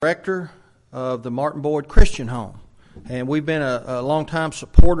Director of the Martin Boyd Christian Home, and we've been a long-time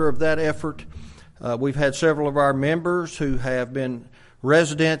supporter of that effort. We've had several of our members who have been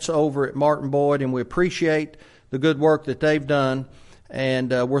residents over at Martin Boyd, and we appreciate the good work that they've done.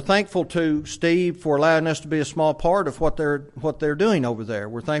 And we're thankful to Steve for allowing us to be a small part of what they're doing over there.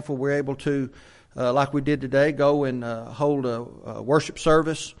 We're thankful we're able to, like we did today, go and hold a worship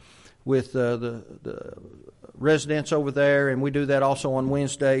service with the residents over there, and we do that also on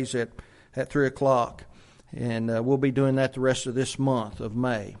Wednesdays at 3 o'clock. And we'll be doing that the rest of this month of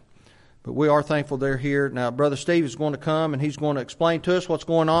May. But we are thankful they're here. Now, Brother Steve is going to come, and he's going to explain to us what's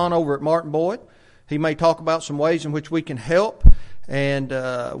going on over at Martin Boyd. He may talk about some ways in which we can help, and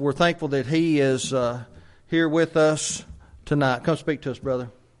we're thankful that he is here with us tonight. Come speak to us,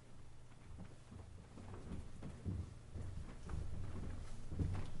 brother.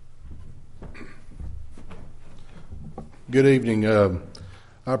 Good evening.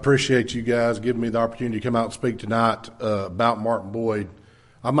 I appreciate you guys giving me the opportunity to come out and speak tonight about Martin Boyd.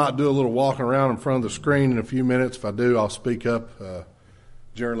 I might do a little walking around in front of the screen in a few minutes. If I do, I'll speak up.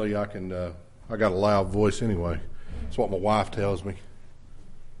 Generally, I got a loud voice anyway. That's what my wife tells me.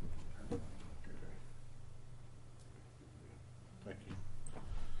 Thank you.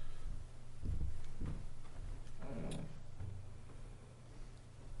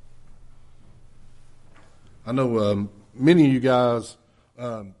 I know many of you guys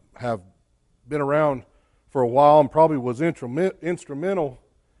have been around for a while and probably was instrumental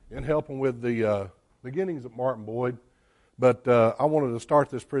in helping with the beginnings of Martin Boyd. But I wanted to start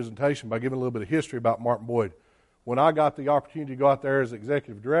this presentation by giving a little bit of history about Martin Boyd. When I got the opportunity to go out there as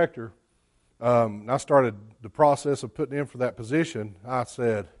executive director, and I started the process of putting in for that position, I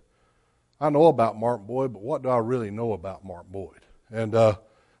said, I know about Martin Boyd, but what do I really know about Martin Boyd? And I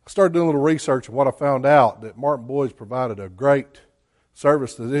started doing a little research, and what I found out that Martin Boyd's provided a great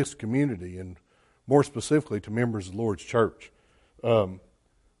service to this community, and more specifically to members of the Lord's Church. So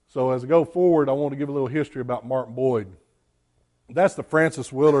as I go forward, I want to give a little history about Martin Boyd. That's the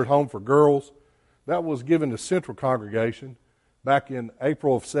Francis Willard Home for Girls. That was given to Central Congregation back in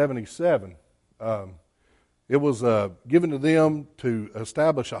April of 1977. It was given to them to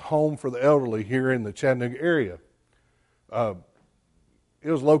establish a home for the elderly here in the Chattanooga area. It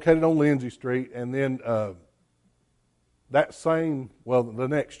was located on Lindsay Street, and then the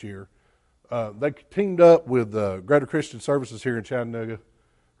next year, they teamed up with Greater Christian Services here in Chattanooga,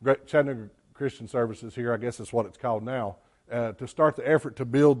 Chattanooga Christian Services here, I guess that's what it's called now, to start the effort to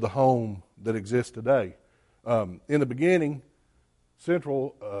build the home that exists today. In the beginning,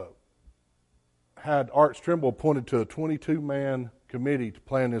 Central had Arts Trimble appointed to a 22-man committee to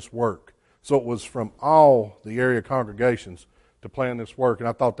plan this work. So it was from all the area congregations to plan this work, and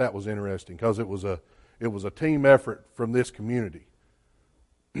I thought that was interesting because it was a team effort from this community.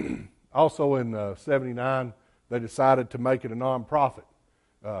 Also in 1979, they decided to make it a nonprofit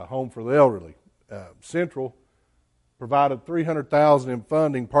home for the elderly. Central provided $300,000 in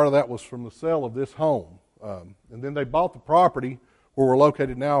funding. Part of that was from the sale of this home, and then they bought the property where we're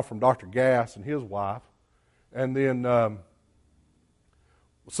located now from Dr. Gass and his wife. And then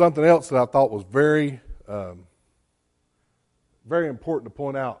something else that I thought was very important to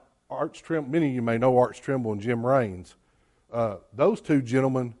point out. Many of you may know Arts Trimble and Jim Raines. Those two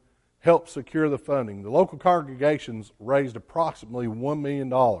gentlemen helped secure the funding. The local congregations raised approximately $1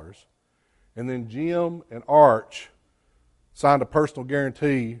 million, and then Jim and Arch signed a personal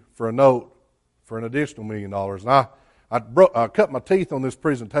guarantee for a note for an additional $1 million. And I cut my teeth on this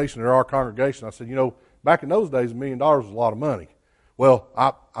presentation at our congregation. I said, back in those days, $1 million was a lot of money. Well,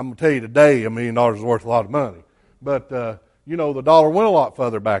 I'm going to tell you today, $1 million is worth a lot of money. But, the dollar went a lot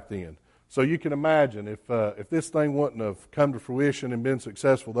further back then. So you can imagine if this thing wouldn't have come to fruition and been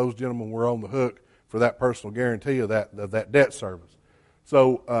successful, those gentlemen were on the hook for that personal guarantee of that debt service.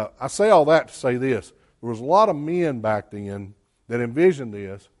 So I say all that to say this. There was a lot of men back then that envisioned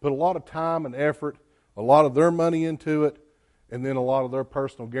this, put a lot of time and effort, a lot of their money into it, and then a lot of their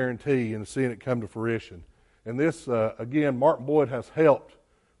personal guarantee into seeing it come to fruition. And this, again, Martin Boyd has helped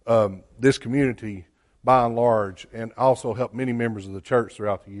this community by and large, and also helped many members of the church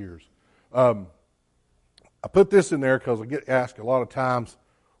throughout the years. I put this in there because I get asked a lot of times,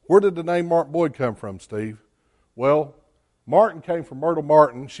 where did the name Martin Boyd come from, Steve? Well, Martin came from Myrtle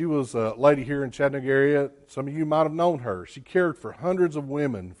Martin. She was a lady here in Chattanooga area. Some of you might have known her. She cared for hundreds of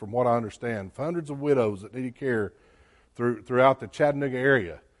women, from what I understand, hundreds of widows that needed care throughout the Chattanooga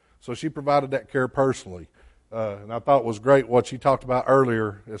area. So she provided that care personally. And I thought it was great what she talked about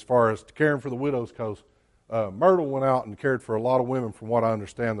earlier as far as caring for the widows, because Myrtle went out and cared for a lot of women, from what I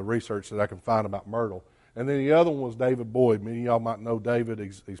understand, the research that I can find about Myrtle. And then the other one was David Boyd. Many of y'all might know David.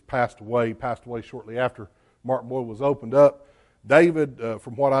 He's passed away. He passed away shortly after Martin Boyd was opened up. David,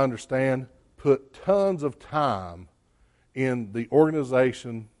 from what I understand, put tons of time in the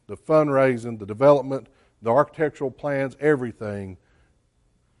organization, the fundraising, the development, the architectural plans, everything,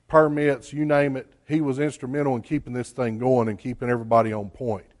 permits, you name it. He was instrumental in keeping this thing going and keeping everybody on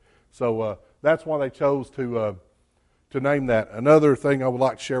point. So that's why they chose to name that. Another thing I would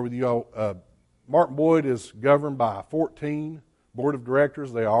like to share with you all, Martin Boyd is governed by a 14 board of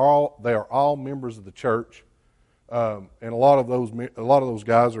directors. They are all members of the church, and a lot of those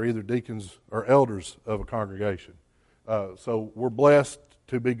guys are either deacons or elders of a congregation. So we're blessed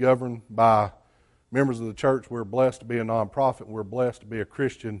to be governed by members of the church. We're blessed to be a nonprofit. We're blessed to be a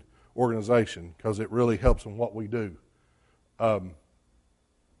Christian organization because it really helps in what we do.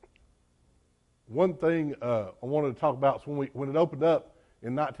 One thing I wanted to talk about is when it opened up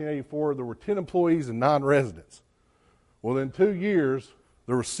in 1984, there were 10 employees and 9 residents. Well, in 2 years,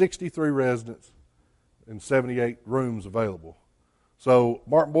 there were 63 residents and 78 rooms available. So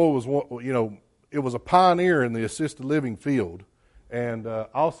Martin Boyd was it was a pioneer in the assisted living field, and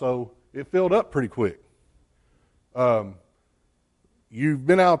also it filled up pretty quick. You've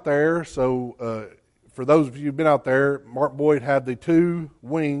been out there, so for those of you who've been out there, Martin Boyd had the 2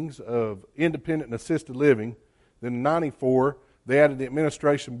 wings of independent and assisted living. Then in 94, they added the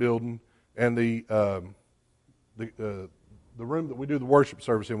administration building and the room that we do the worship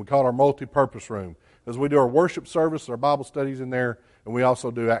service in. We call it our multi-purpose room, because we do our worship service, our Bible studies in there, and we also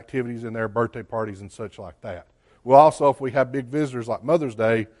do activities in there, birthday parties and such like that. Well, also, if we have big visitors like Mother's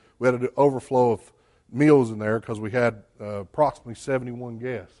Day, we had an overflow of meals in there because we had approximately 71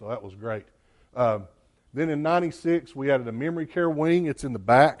 guests, so that was great. Then in 96, we added a memory care wing. It's in the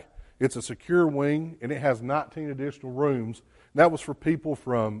back. It's a secure wing, and it has 19 additional rooms. And that was for people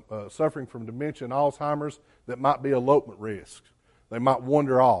from suffering from dementia and Alzheimer's that might be elopement risks. They might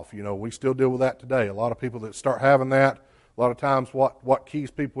wander off. We still deal with that today. A lot of people that start having that, a lot of times what keys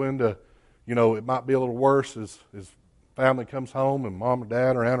people into, it might be a little worse is family comes home and mom or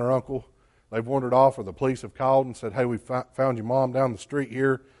dad or aunt or uncle, they've wandered off, or the police have called and said, hey, we found your mom down the street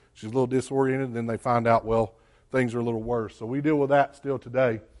here. She's a little disoriented. And then they find out, well, things are a little worse. So we deal with that still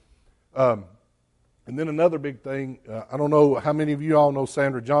today. And then another big thing, I don't know how many of you all know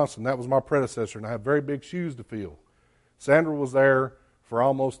Sandra Johnson. That was my predecessor, and I have very big shoes to fill. Sandra was there for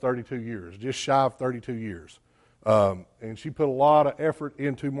almost 32 years, just shy of 32 years. And she put a lot of effort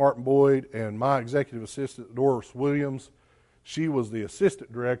into Martin Boyd, and my executive assistant, Doris Williams, she was the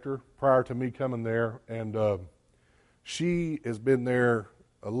assistant director prior to me coming there, and she has been there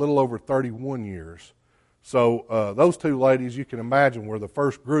a little over 31 years. So those 2 ladies, you can imagine, were the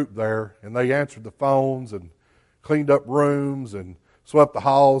first group there, and they answered the phones and cleaned up rooms and swept the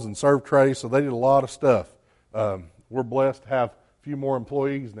halls and served trays, so they did a lot of stuff. We're blessed to have a few more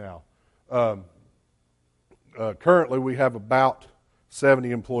employees now. Currently, we have about 70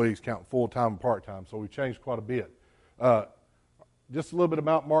 employees, counting full-time and part-time, so we've changed quite a bit. Just a little bit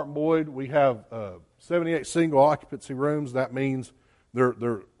about Martin Boyd. We have 78 single occupancy rooms. That means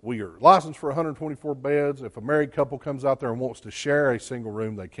we are licensed for 124 beds. If a married couple comes out there and wants to share a single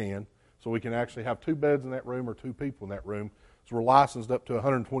room, they can. So we can actually have 2 beds in that room or 2 people in that room. So we're licensed up to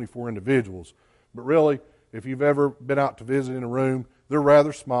 124 individuals. But really, if you've ever been out to visit in a room, they're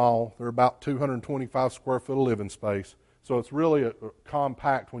rather small. They're about 225 square foot of living space. So it's really a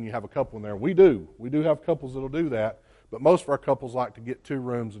compact when you have a couple in there. We do have couples that'll do that, but most of our couples like to get 2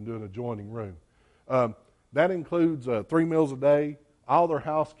 rooms and do an adjoining room. That includes 3 meals a day, all their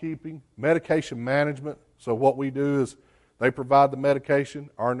housekeeping, medication management. So what we do is they provide the medication,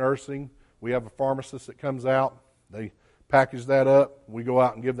 our nursing. We have a pharmacist that comes out. They package that up. We go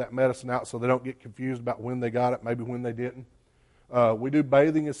out and give that medicine out so they don't get confused about when they got it, maybe when they didn't. We do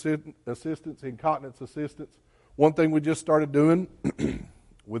bathing assistance, incontinence assistance. One thing we just started doing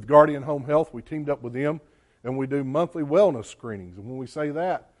with Guardian Home Health, we teamed up with them, and we do monthly wellness screenings. And when we say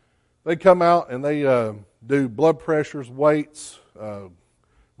that, they come out and they do blood pressures, weights,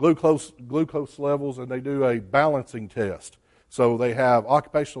 glucose levels, and they do a balancing test. So they have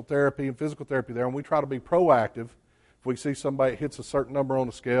occupational therapy and physical therapy there, and we try to be proactive. If we see somebody hits a certain number on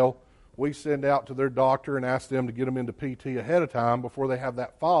the scale, we send out to their doctor and ask them to get them into PT ahead of time before they have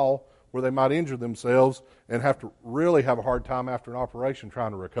that fall where they might injure themselves and have to really have a hard time after an operation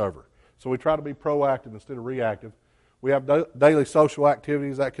trying to recover. So we try to be proactive instead of reactive. We have daily social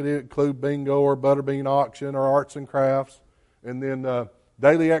activities that could include bingo or butterbean auction or arts and crafts. And then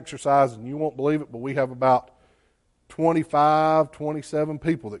daily exercise, and you won't believe it, but we have about 25, 27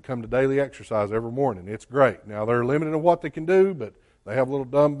 people that come to daily exercise every morning. It's great. Now, they're limited in what they can do, but they have little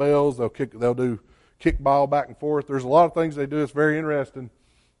dumbbells. They'll kickball back and forth. There's a lot of things they do. It's very interesting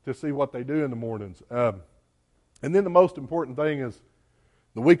to see what they do in the mornings. And then the most important thing is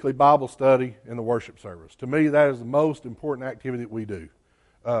the weekly Bible study and the worship service. To me, that is the most important activity that we do.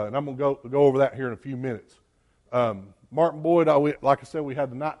 And I'm going to go over that here in a few minutes. Martin Boyd, like I said, we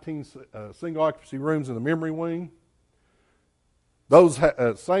had the 19 single occupancy rooms in the memory wing. Those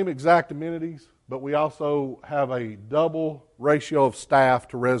same exact amenities, but we also have a double ratio of staff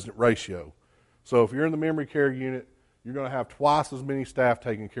to resident ratio. So if you're in the memory care unit, you're going to have twice as many staff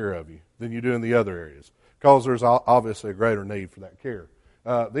taking care of you than you do in the other areas, because there's obviously a greater need for that care.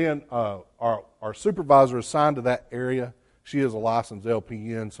 Then our supervisor assigned to that area, she is a licensed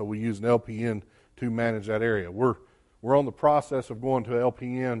LPN, so we use an LPN to manage that area. We're on the process of going to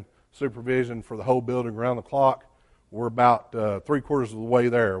LPN supervision for the whole building around the clock. We're about 3/4 of the way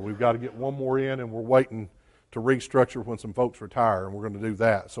there. We've got to get one more in, and we're waiting to restructure when some folks retire, and we're going to do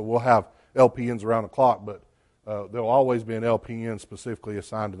that. So we'll have LPNs around the clock, but there'll always be an LPN specifically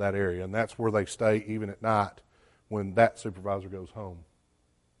assigned to that area, and that's where they stay even at night when that supervisor goes home.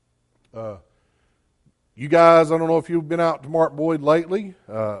 You guys, I don't know if you've been out to Martin Boyd lately.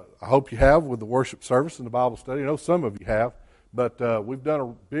 I hope you have with the worship service and the Bible study. I know some of you have, but we've done a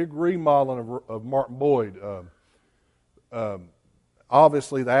big remodeling of Martin Boyd.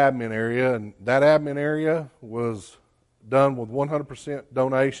 Obviously, the admin area, and that admin area was done with 100%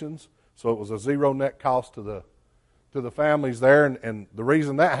 donations, so it was a zero net cost to the families there. And the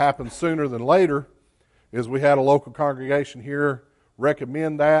reason that happened sooner than later is we had a local congregation here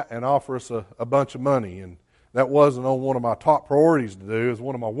recommend that and offer us a bunch of money. And that wasn't on one of my top priorities to do. It was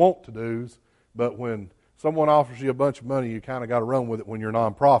one of my want to do's. But when someone offers you a bunch of money, you kind of got to run with it when you're a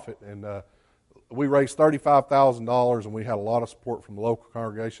nonprofit. And we raised $35,000, and we had a lot of support from the local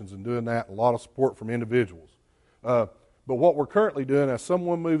congregations in doing that, a lot of support from individuals. But what we're currently doing, as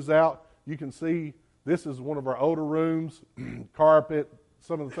someone moves out, you can see this is one of our older rooms, carpet,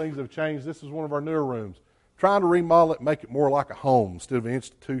 some of the things have changed. This is one of our newer rooms. Trying to remodel it and make it more like a home instead of an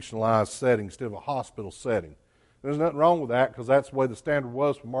institutionalized setting, instead of a hospital setting. There's nothing wrong with that, because that's the way the standard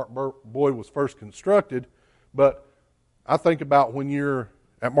was when Martin Boyd was first constructed. But I think about when you're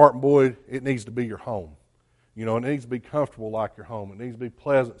at Martin Boyd, it needs to be your home. You know, it needs to be comfortable like your home. It needs to be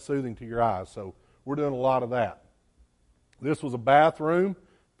pleasant, soothing to your eyes. So we're doing a lot of that. This was a bathroom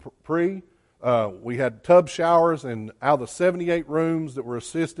we had tub showers, and out of the 78 rooms that were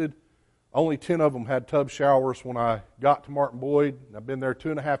assisted, only 10 of them had tub showers when I got to Martin Boyd. I've been there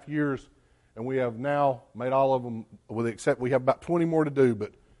 2.5 years, and we have now made all of them, except we have about 20 more to do,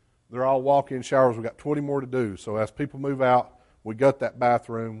 but they're all walk-in showers. We've got 20 more to do. So as people move out, we gut that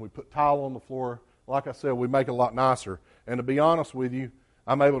bathroom. We put tile on the floor. Like I said, we make it a lot nicer. And to be honest with you,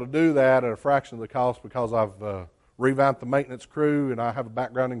 I'm able to do that at a fraction of the cost because I've revamped the maintenance crew, and I have a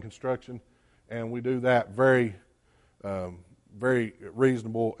background in construction, and we do that very very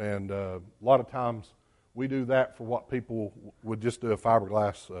reasonable, and a lot of times we do that for what people would just do a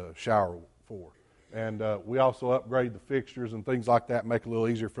fiberglass shower for. And we also upgrade the fixtures and things like that, make it a little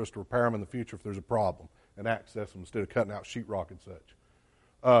easier for us to repair them in the future if there's a problem, and access them instead of cutting out sheetrock and such.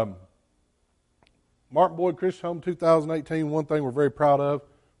 Martin Boyd Christian Home 2018, one thing we're very proud of,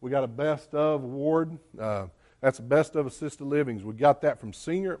 we got a Best Of award. That's the Best of Assisted Livings. We got that from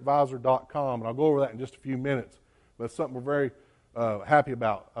senioradvisor.com, and I'll go over that in just a few minutes. But it's something we're very happy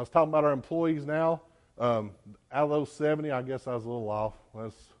about. I was talking about our employees now. Out of those 70, I guess I was a little off.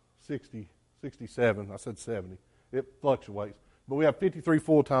 That's 60, 67. I said 70. It fluctuates. But we have 53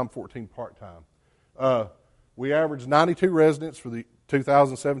 full-time, 14 part-time. We average 92 residents for the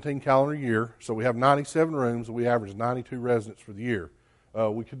 2017 calendar year. So we have 97 rooms, and we average 92 residents for the year.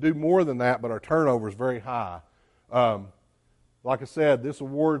 We could do more than that, but our turnover is very high. Like I said, this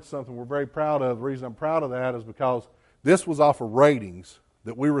award is something we're very proud of. The reason I'm proud of that is because this was off of ratings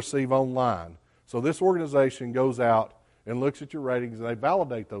that we receive online. So this organization goes out and looks at your ratings, and they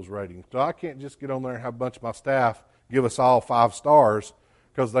validate those ratings. So I can't just get on there and have a bunch of my staff give us all 5 stars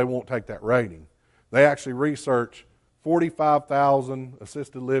because they won't take that rating. They actually research 45,000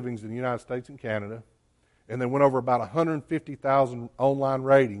 assisted livings in the United States and Canada, and they went over about 150,000 online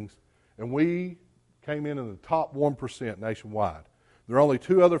ratings, and we came in the top 1% nationwide. There are only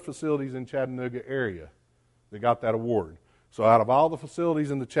 2 other facilities in Chattanooga area that got that award. So out of all the facilities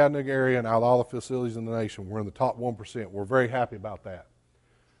in the Chattanooga area and out of all the facilities in the nation, we're in the top 1%. We're very happy about that.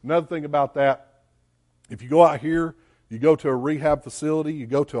 Another thing about that, if you go out here, you go to a rehab facility, you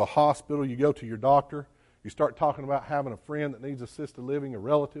go to a hospital, you go to your doctor, you start talking about having a friend that needs assisted living, a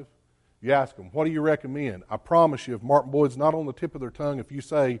relative, you ask them, what do you recommend? I promise you, if Martin Boyd's not on the tip of their tongue, if you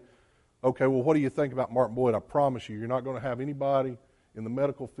say, okay, well, what do you think about Martin Boyd? I promise you, you're not going to have anybody in the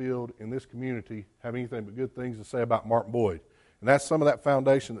medical field in this community have anything but good things to say about Martin Boyd. And that's some of that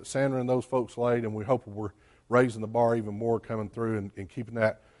foundation that Sandra and those folks laid, and we hope we're raising the bar even more coming through and keeping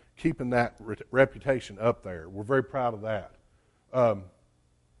that reputation up there. We're very proud of that.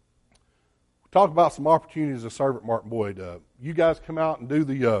 Talk about some opportunities to serve at Martin Boyd. You guys come out and do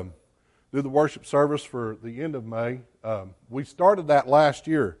the worship service for the end of May. We started that last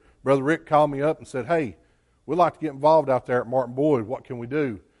year. Brother Rick called me up and said, "Hey, we'd like to get involved out there at Martin Boyd. What can we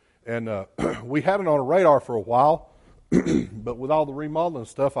do?" And we had it on a radar for a while, but with all the remodeling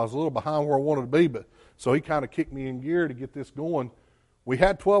stuff, I was a little behind where I wanted to be. But so he kind of kicked me in gear to get this going. We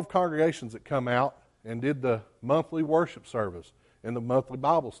had 12 congregations that come out and did the monthly worship service and the monthly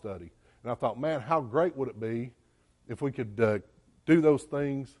Bible study. And I thought, man, how great would it be if we could do those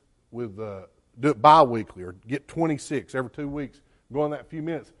things with do it bi-weekly or get 26 every 2 weeks, go in that few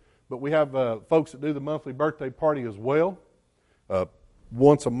minutes. But we have folks that do the monthly birthday party as well.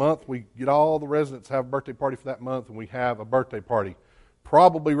 Once a month, we get all the residents to have a birthday party for that month, and we have a birthday party.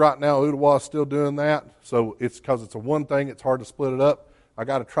 Probably right now, Ottawa is still doing that, so it's because it's a one thing, it's hard to split it up. I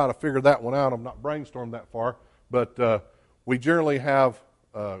got to try to figure that one out. I'm not brainstormed that far, but we generally have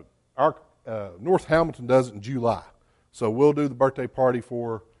our North Hamilton does it in July, so we'll do the birthday party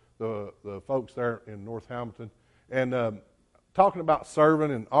for the folks there in North Hamilton. And talking about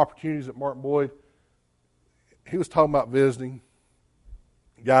serving and opportunities at Martin Boyd, he was talking about visiting.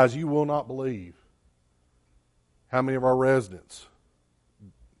 Guys, you will not believe how many of our residents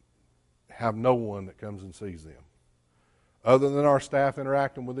have no one that comes and sees them. Other than our staff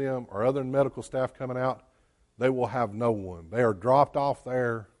interacting with them or other than medical staff coming out, they will have no one. They are dropped off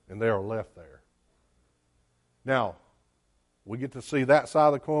there and they are left there. Now, we get to see that side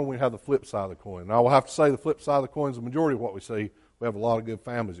of the coin, we have the flip side of the coin. And I will have to say the flip side of the coin is the majority of what we see. We have a lot of good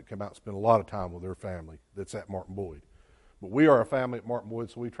families that come out and spend a lot of time with their family that's at Martin Boyd. But we are a family at Martin Boyd,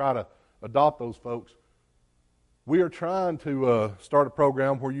 so we try to adopt those folks. We are trying to start a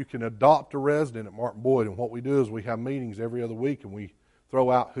program where you can adopt a resident at Martin Boyd, and what we do is we have meetings every other week, and we throw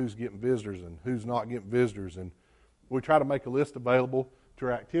out who's getting visitors and who's not getting visitors, and we try to make a list available to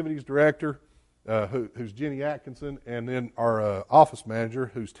our activities director, who's Jenny Atkinson, and then our office manager,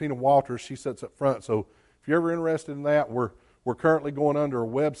 who's Tina Walters. She sits up front. So if you're ever interested in that, we're currently going under a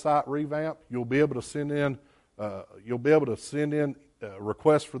website revamp. You'll be able to send in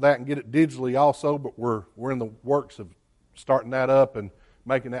requests for that and get it digitally also. But we're in the works of starting that up and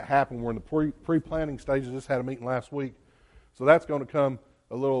making that happen. We're in the pre-planning stages. Just had a meeting last week, so that's going to come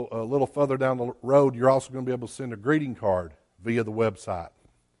a little further down the road. You're also going to be able to send a greeting card via the website.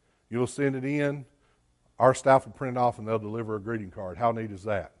 You'll send it in, our staff will print it off, and they'll deliver a greeting card. How neat is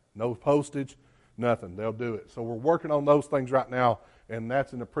that? No postage, nothing. They'll do it. So we're working on those things right now, and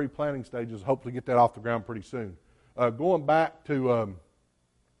that's in the pre-planning stages. Hopefully get that off the ground pretty soon. Going back to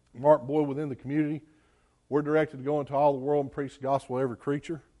Martin Boyd within the community, we're directed to go into all the world and preach the gospel to every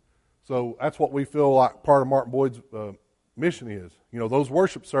creature. So that's what we feel like part of Martin Boyd's mission is. You know, those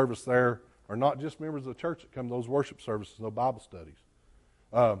worship services there are not just members of the church that come to those worship services, no Bible studies.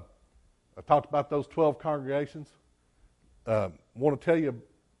 I talked about those 12 congregations. I want to tell you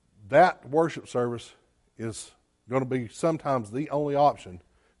that worship service is going to be sometimes the only option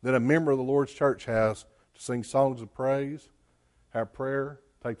that a member of the Lord's church has to sing songs of praise, have prayer,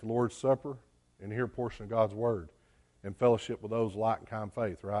 take the Lord's Supper, and hear a portion of God's Word and fellowship with those like and kind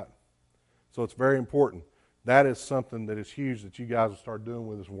faith, right? So it's very important. That is something that is huge that you guys will start doing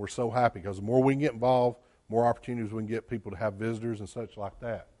with us, and we're so happy because the more we can get involved, more opportunities we can get people to have visitors and such like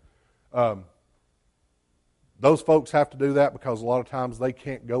that. Those folks have to do that because a lot of times they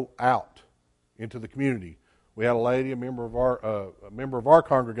can't go out into the community. We had a lady, a member of our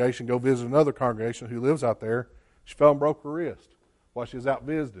congregation, go visit another congregation who lives out there. She fell and broke her wrist while she was out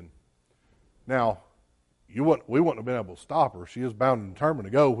visiting. Now, we wouldn't have been able to stop her. She is bound and determined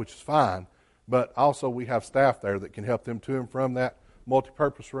to go, which is fine. But also we have staff there that can help them to and from that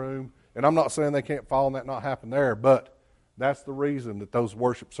multipurpose room. And I'm not saying they can't fall and that not happen there, but that's the reason that those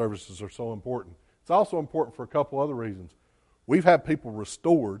worship services are so important. It's also important for a couple other reasons. We've had people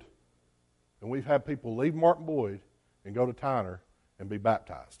restored, and we've had people leave Martin Boyd and go to Tyner and be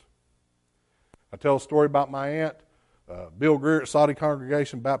baptized. I tell a story about my aunt. Bill Greer at Saudi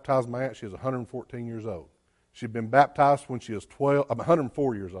Congregation baptized my aunt. She was 114 years old. She'd been baptized when she was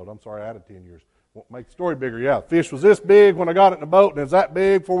 104 years old. I'm sorry, I added 10 years. Won't make the story bigger. Yeah, the fish was this big when I got it in the boat, and it was that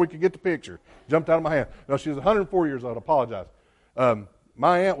big before we could get the picture. Jumped out of my hand. No, she was 104 years old. I apologize.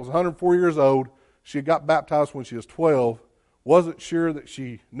 My aunt was 104 years old. She had got baptized when she was 12. Wasn't sure that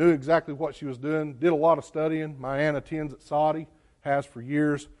she knew exactly what she was doing. Did a lot of studying. My aunt attends at Saudi, has for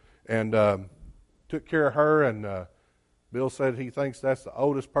years, and took care of her. And Bill said he thinks that's the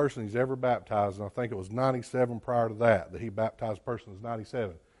oldest person he's ever baptized, and I think it was 97 prior to that he baptized a person who's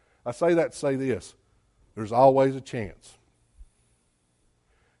 97. I say that to say this. There's always a chance.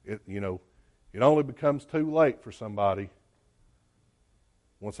 It only becomes too late for somebody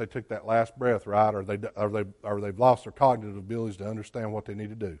once they took that last breath, right, or they've lost their cognitive abilities to understand what they need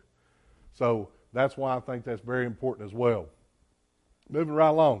to do. So that's why I think that's very important as well. Moving right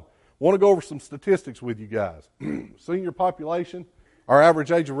along. I want to go over some statistics with you guys. Senior population, our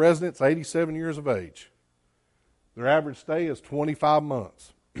average age of residence, 87 years of age. Their average stay is 25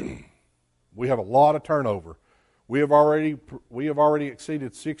 months. We have a lot of turnover. We have already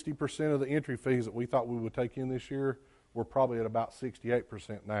exceeded 60% of the entry fees that we thought we would take in this year. We're probably at about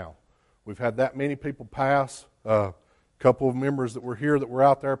 68% now. We've had that many people pass. A couple of members that were here that were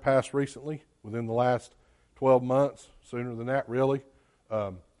out there passed recently within the last 12 months, sooner than that really.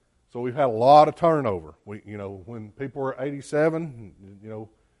 So we've had a lot of turnover. When people are 87,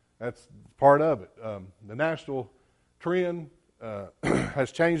 that's part of it. The national trend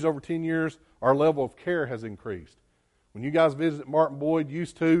has changed over 10 years. Our level of care has increased. When you guys visited Martin Boyd,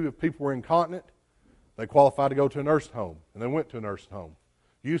 used to, if people were incontinent, they qualified to go to a nursing home, and they went to a nursing home.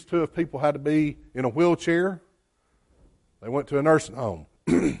 Used to, if people had to be in a wheelchair, they went to a nursing home.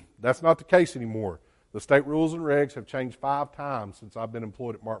 That's not the case anymore. The state rules and regs have changed 5 times since I've been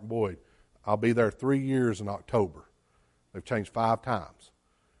employed at Martin Boyd. I'll be there 3 years in October. They've changed 5 times.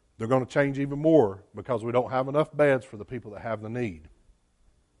 They're going to change even more because we don't have enough beds for the people that have the need.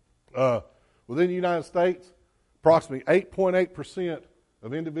 Within the United States, approximately 8.8%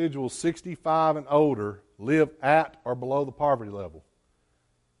 of individuals 65 and older live at or below the poverty level.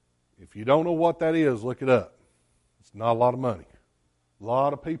 If you don't know what that is, look it up. It's not a lot of money. A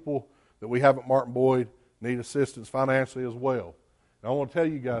lot of people that we have at Martin Boyd need assistance financially as well. And I want to tell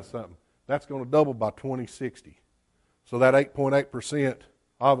you guys something. That's going to double by 2060. So that 8.8%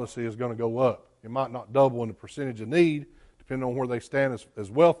 obviously is going to go up. It might not double in the percentage of need, depending on where they stand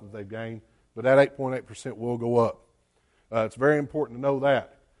as wealth that they've gained, but that 8.8% will go up. It's very important to know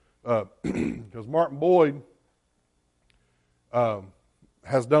that because Martin Boyd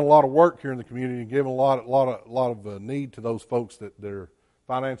has done a lot of work here in the community and given a lot of need to those folks that are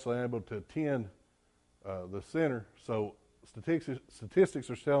financially able to attend the center. So statistics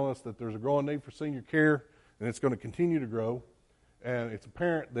are telling us that there's a growing need for senior care, and it's going to continue to grow. And it's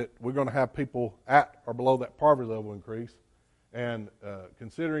apparent that we're going to have people at or below that poverty level increase. And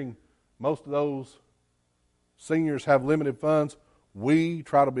considering most of those seniors have limited funds, we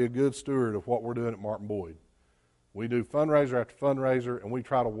try to be a good steward of what we're doing at Martin Boyd. We do fundraiser after fundraiser, and we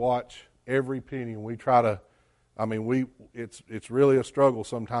try to watch every penny, and we try to, it's really a struggle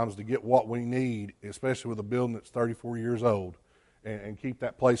sometimes to get what we need, especially with a building that's 34 years old, and keep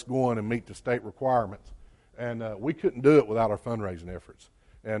that place going and meet the state requirements. And we couldn't do it without our fundraising efforts.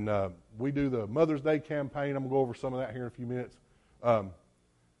 And we do the Mother's Day campaign. I'm going to go over some of that here in a few minutes.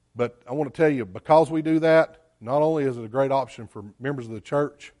 But I want to tell you, because we do that, not only is it a great option for members of the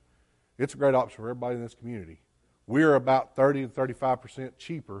church, it's a great option for everybody in this community. We're about 30 to 35%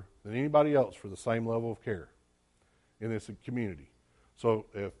 cheaper than anybody else for the same level of care in this community. So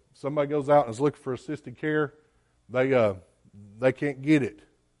if somebody goes out and is looking for assisted care, they can't get it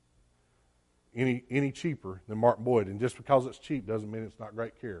any cheaper than Martin Boyd. And just because it's cheap doesn't mean it's not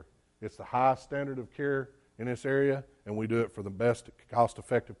great care. It's the highest standard of care in this area, and we do it for the best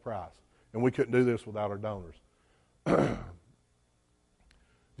cost-effective price. And we couldn't do this without our donors.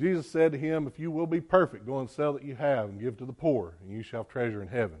 Jesus said to him, "If you will be perfect, go and sell that you have and give to the poor, and you shall have treasure in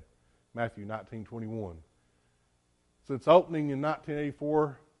heaven." Matthew 19:21. Since opening in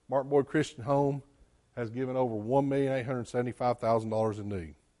 1984, Martin Boyd Christian Home has given over $1,875,000 in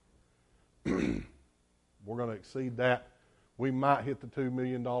need. We're going to exceed that. We might hit the $2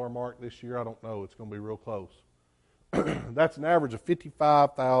 million mark this year. I don't know. It's going to be real close. That's an average of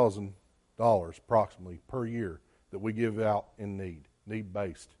 $55,000 approximately per year that we give out in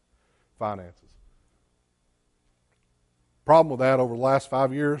need-based finances. Problem with that, over the last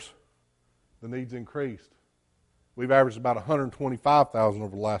 5 years, the needs increased. We've averaged about $125,000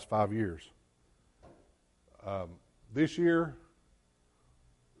 over the last 5 years. This year,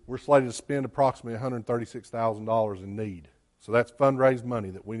 we're slated to spend approximately $136,000 in need. So that's fundraised money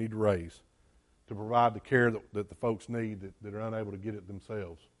that we need to raise to provide the care that the folks need that are unable to get it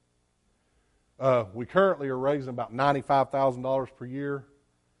themselves. We currently are raising about $95,000 per year,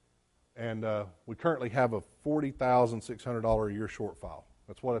 and we currently have a $40,600 a year shortfall.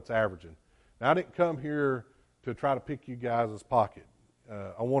 That's what it's averaging. Now, I didn't come here to try to pick you guys' pocket.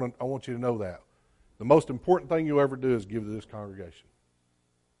 I want you to know that. The most important thing you'll ever do is give to this congregation.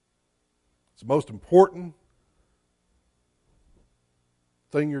 It's the most important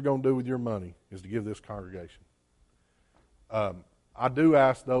thing you're going to do with your money is to give this congregation. I do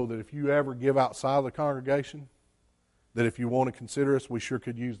ask, though, that if you ever give outside of the congregation, that if you want to consider us, we sure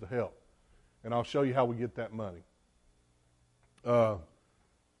could use the help. And I'll show you how we get that money.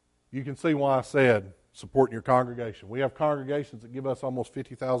 You can see why I said supporting your congregation. We have congregations that give us almost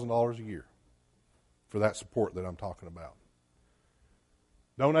 $50,000 a year for that support that I'm talking about.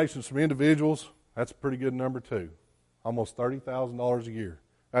 Donations from individuals, that's a pretty good number too. Almost $30,000 a year.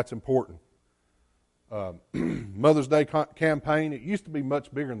 That's important. Mother's Day campaign, it used to be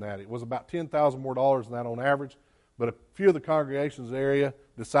much bigger than that. It was about $10,000 more than that on average, but a few of the congregations in the area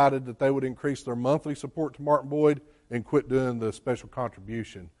decided that they would increase their monthly support to Martin Boyd and quit doing the special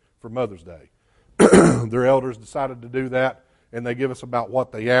contribution for Mother's Day. Their elders decided to do that, and they give us about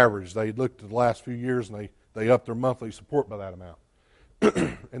what they average. They looked at the last few years, and they upped their monthly support by that amount.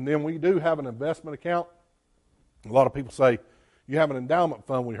 And then we do have an investment account. A lot of people say, you have an endowment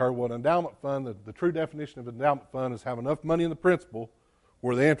fund. We heard what an endowment fund, the true definition of an endowment fund is have enough money in the principal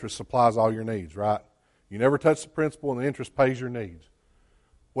where the interest supplies all your needs, right? You never touch the principal and the interest pays your needs.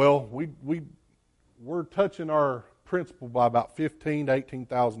 Well, we're touching our principal by about $15,000 to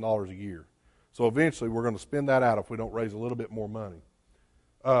 $18,000 a year. So eventually we're going to spend that out if we don't raise a little bit more money.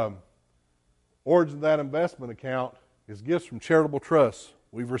 Origin of that investment account is gifts from charitable trusts.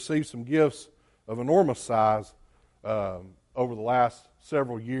 We've received some gifts of enormous size over the last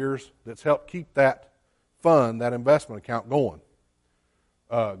several years that's helped keep that fund, that investment account going.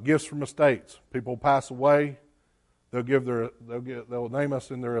 Gifts from estates. People pass away, they'll name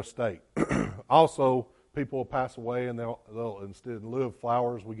us in their estate. Also, people will pass away and they'll instead in lieu of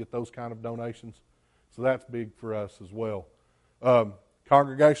flowers, we get those kind of donations. So that's big for us as well.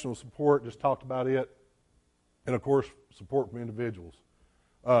 Congregational support, just talked about it. And of course, support from individuals.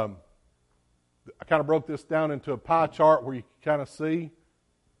 I kind of broke this down into a pie chart where you can kind of see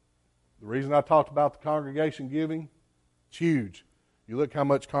the reason I talked about the congregation giving. It's huge. You look how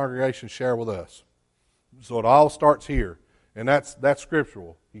much congregations share with us. So it all starts here, and that's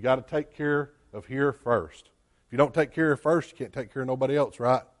scriptural. You got to take care of here first. If you don't take care of first, you can't take care of nobody else,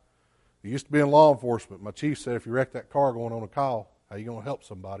 right? I used to be in law enforcement. My chief said if you wreck that car going on a call, how are you going to help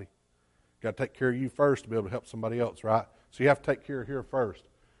somebody? You got to take care of you first to be able to help somebody else, right? So you have to take care of here first.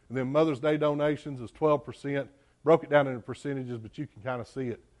 And then Mother's Day donations is 12%. Broke it down into percentages, but you can kind of see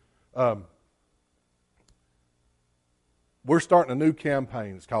it. We're starting a new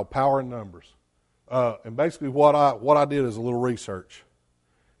campaign. It's called Power in Numbers. And basically what I did is a little research.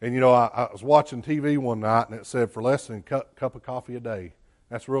 And, I was watching TV one night, and it said for less than a cup of coffee a day.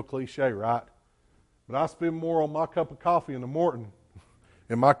 That's real cliche, right? But I spend more on my cup of coffee in the morning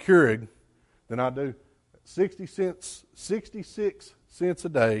in my Keurig than I do 66 cents a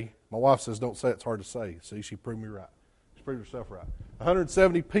day. My wife says, don't say it's hard to say. See, she proved me right. She proved herself right.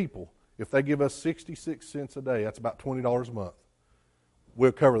 170 people, if they give us 66 cents a day, that's about $20 a month.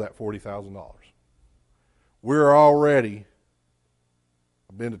 We'll cover that $40,000. We're already,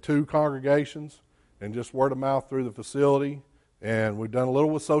 I've been to 2 congregations and just word of mouth through the facility, and we've done a little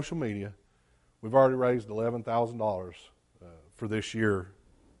with social media. We've already raised $11,000 for this year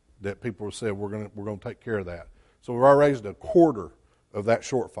that people have said we're going to take care of that. So we've already raised a quarter of that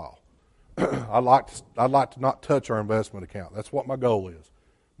shortfall. I'd like to not touch our investment account. That's what my goal is.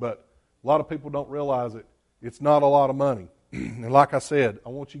 But a lot of people don't realize it. It's not a lot of money. And like I said, I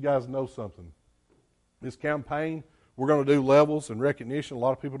want you guys to know something. This campaign, we're going to do levels and recognition. A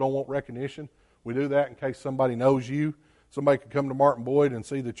lot of people don't want recognition. We do that in case somebody knows you. Somebody could come to Martin Boyd and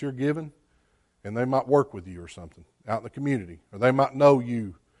see that you're giving, and they might work with you or something out in the community. Or they might know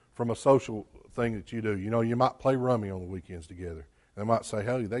you from a social thing that you do. You might play rummy on the weekends together. They might say,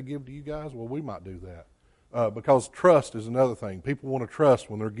 hey, they give to you guys? Well, we might do that. Because trust is another thing. People want to trust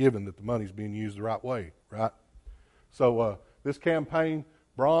when they're giving that the money's being used the right way, right? So this campaign,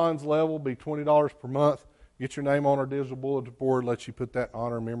 bronze level, be $20 per month. Get your name on our digital bulletin board. Lets you put that in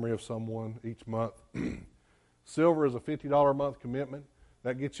honor and memory of someone each month. Silver is a $50 a month commitment.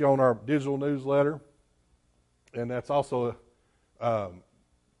 That gets you on our digital newsletter. And that's also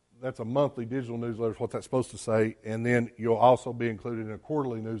that's a monthly digital newsletter is what that's supposed to say. And then you'll also be included in a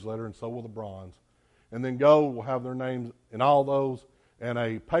quarterly newsletter, and so will the bronze. And then gold will have their names in all those, and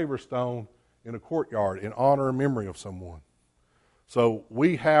a paver stone in a courtyard in honor and memory of someone. So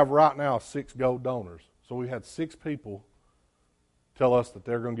we have right now 6 gold donors. So we had 6 people tell us that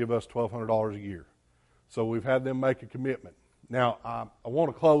they're going to give us $1,200 a year. So we've had them make a commitment. Now, I want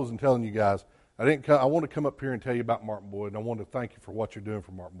to close in telling you guys, I want to come up here and tell you about Martin Boyd, and I want to thank you for what you're doing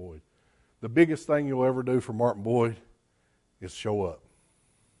for Martin Boyd. The biggest thing you'll ever do for Martin Boyd is show up.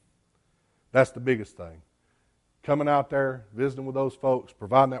 That's the biggest thing. coming out there, visiting with those folks,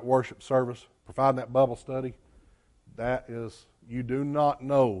 providing that worship service, providing that Bible study, that is, you do not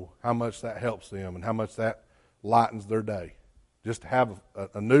know how much that helps them and how much that lightens their day. Just to have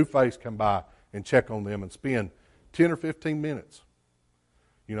a new face come by and check on them and spend 10 or 15 minutes.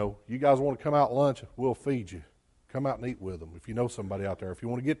 You know, you guys want to come out lunch, we'll feed you. Come out and eat with them. If you know somebody out there, if you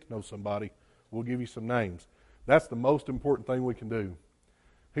want to get to know somebody, we'll give you some names. That's the most important thing we can do.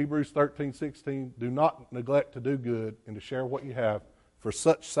 Hebrews 13:16, do not neglect to do good and to share what you have, for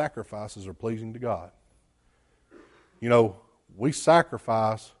such sacrifices are pleasing to God. You know, we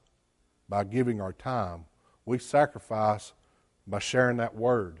sacrifice by giving our time. We sacrifice by sharing that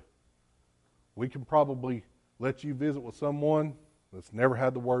word. We can probably let you visit with someone that's never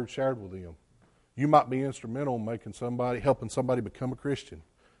had the word shared with them. You might be instrumental in helping somebody become a Christian,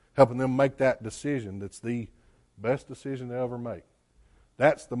 helping them make that decision that's the best decision they ever make.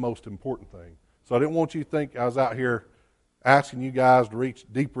 That's the most important thing. So I didn't want you to think I was out here asking you guys to reach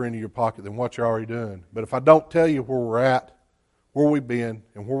deeper into your pocket than what you're already doing. But if I don't tell you where we're at, where we've been,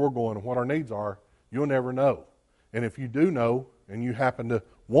 and where we're going, and what our needs are, you'll never know. And if you do know, and you happen to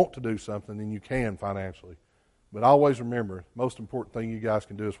want to do something, then you can financially. But always remember, the most important thing you guys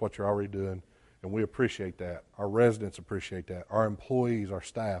can do is what you're already doing, and we appreciate that. Our residents appreciate that. Our employees, our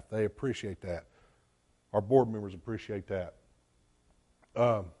staff, they appreciate that. Our board members appreciate that.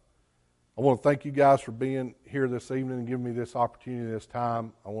 I want to thank you guys for being here this evening and giving me this opportunity this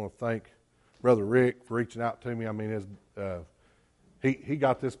time. I want to thank Brother Rick for reaching out to me. I mean, he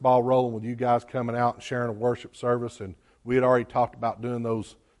got this ball rolling with you guys coming out and sharing a worship service, and we had already talked about doing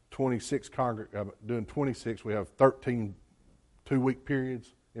those 26. Doing 26. We have 13 two-week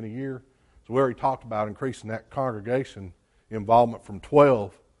periods in a year, so we already talked about increasing that congregation involvement from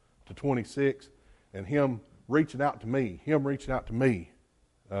 12 to 26, and him reaching out to me.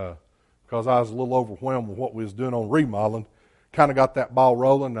 Because I was a little overwhelmed with what we was doing on remodeling, kind of got that ball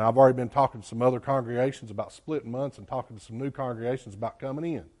rolling, and I've already been talking to some other congregations about splitting months and talking to some new congregations about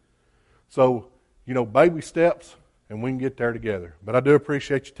coming in. So, you know, baby steps, and we can get there together. But I do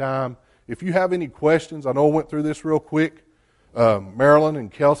appreciate your time. If you have any questions, I know I went through this real quick. Marilyn and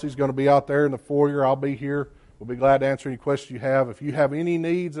Kelsey's going to be out there in the foyer. I'll be here. We'll be glad to answer any questions you have. If you have any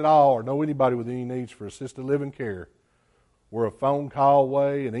needs at all or know anybody with any needs for assisted living care, we're a phone call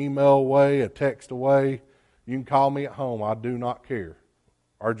away, an email away, a text away. You can call me at home. I do not care.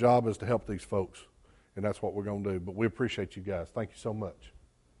 Our job is to help these folks, and that's what we're going to do. But we appreciate you guys. Thank you so much.